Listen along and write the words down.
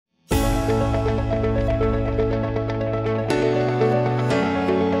Hi,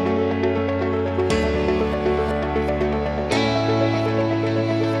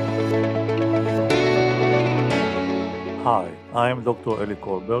 I am Dr. Eli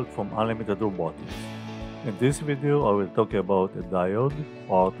Kohlberg from Unlimited Robotics. In this video, I will talk about a diode,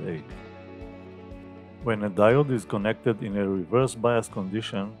 part 8. When a diode is connected in a reverse bias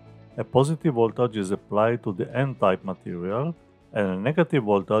condition, a positive voltage is applied to the N-type material and a negative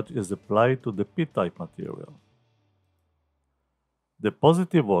voltage is applied to the P-type material. The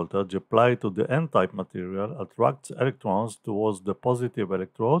positive voltage applied to the N-type material attracts electrons towards the positive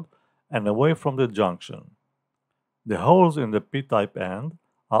electrode and away from the junction. The holes in the P-type end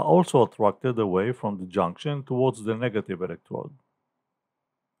are also attracted away from the junction towards the negative electrode.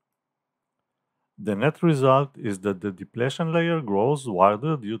 The net result is that the depletion layer grows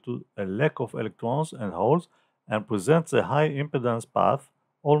wider due to a lack of electrons and holes and presents a high impedance path,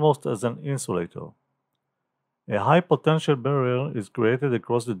 almost as an insulator. A high potential barrier is created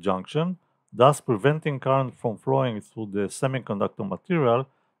across the junction, thus preventing current from flowing through the semiconductor material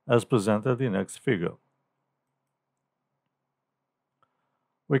as presented in next figure.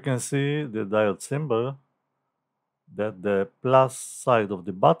 We can see the diode symbol that the plus side of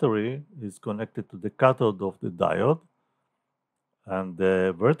the battery is connected to the cathode of the diode, and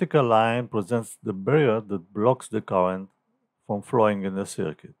the vertical line presents the barrier that blocks the current from flowing in the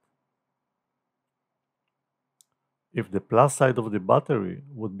circuit. If the plus side of the battery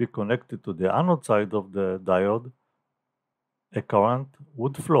would be connected to the anode side of the diode, a current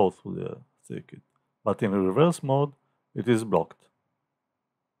would flow through the circuit, but in reverse mode, it is blocked.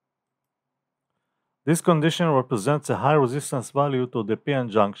 This condition represents a high resistance value to the PN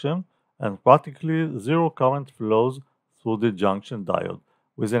junction and practically zero current flows through the junction diode,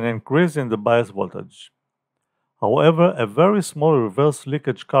 with an increase in the bias voltage. However, a very small reverse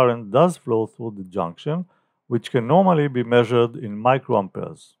leakage current does flow through the junction, which can normally be measured in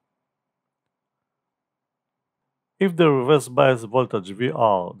microamperes. If the reverse bias voltage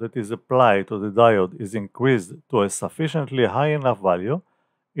VR that is applied to the diode is increased to a sufficiently high enough value,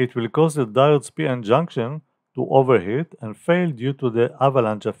 it will cause the diode's PN junction to overheat and fail due to the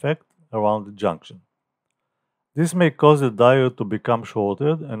avalanche effect around the junction. This may cause the diode to become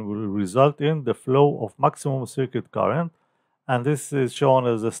shorted and will result in the flow of maximum circuit current, and this is shown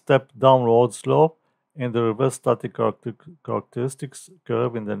as a step downward slope in the reverse static characteristics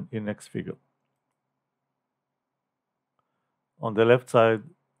curve in the next figure. On the left side,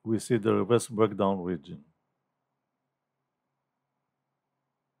 we see the reverse breakdown region.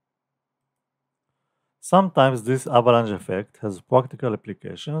 Sometimes this avalanche effect has practical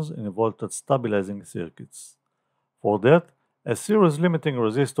applications in voltage stabilizing circuits. For that, a series limiting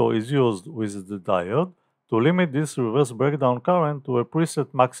resistor is used with the diode to limit this reverse breakdown current to a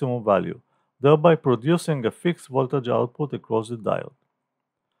preset maximum value, thereby producing a fixed voltage output across the diode.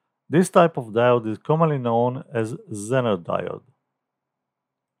 This type of diode is commonly known as Zener diode.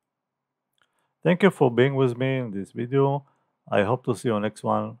 Thank you for being with me in this video. I hope to see you next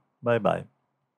one. Bye bye.